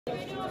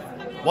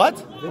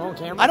What? On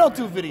camera? I don't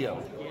do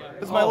video.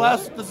 This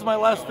is my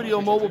last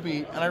video mobile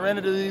beat, and I ran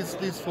into these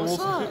fools.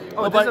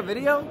 Oh, there's a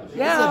video?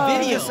 Yeah. It's a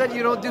video. You said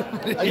you don't do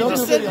video. I don't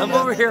do video. I'm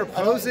over here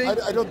posing.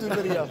 I don't do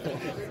video.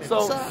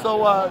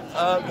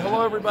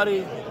 Hello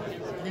everybody.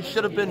 You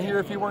should have been here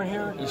if you weren't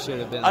here. You should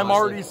have been. I'm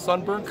already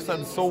sunburned because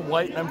I'm so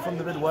white and I'm from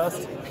the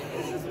Midwest.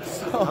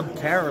 So, I'm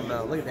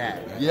caramel. Look at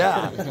that.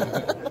 Yeah.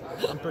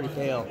 I'm pretty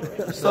pale.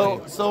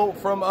 So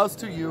from us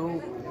to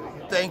you,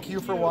 thank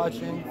you for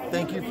watching.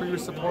 Thank you for your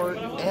support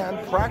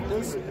and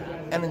practice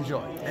and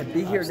enjoy. And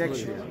be here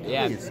next year.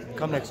 Yeah. Please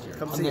come next year.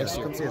 Come see us.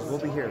 Come see us. We'll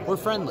be here. We're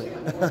friendly.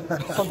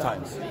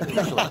 Sometimes.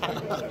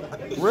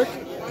 Usually. Rick,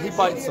 he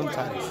bites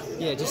sometimes.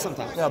 Yeah, just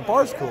sometimes. Yeah,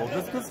 Bar's cool.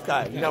 This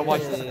guy. You gotta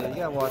watch this. Yeah, you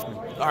gotta watch me.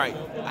 All right.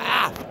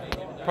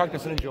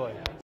 Practice and enjoy.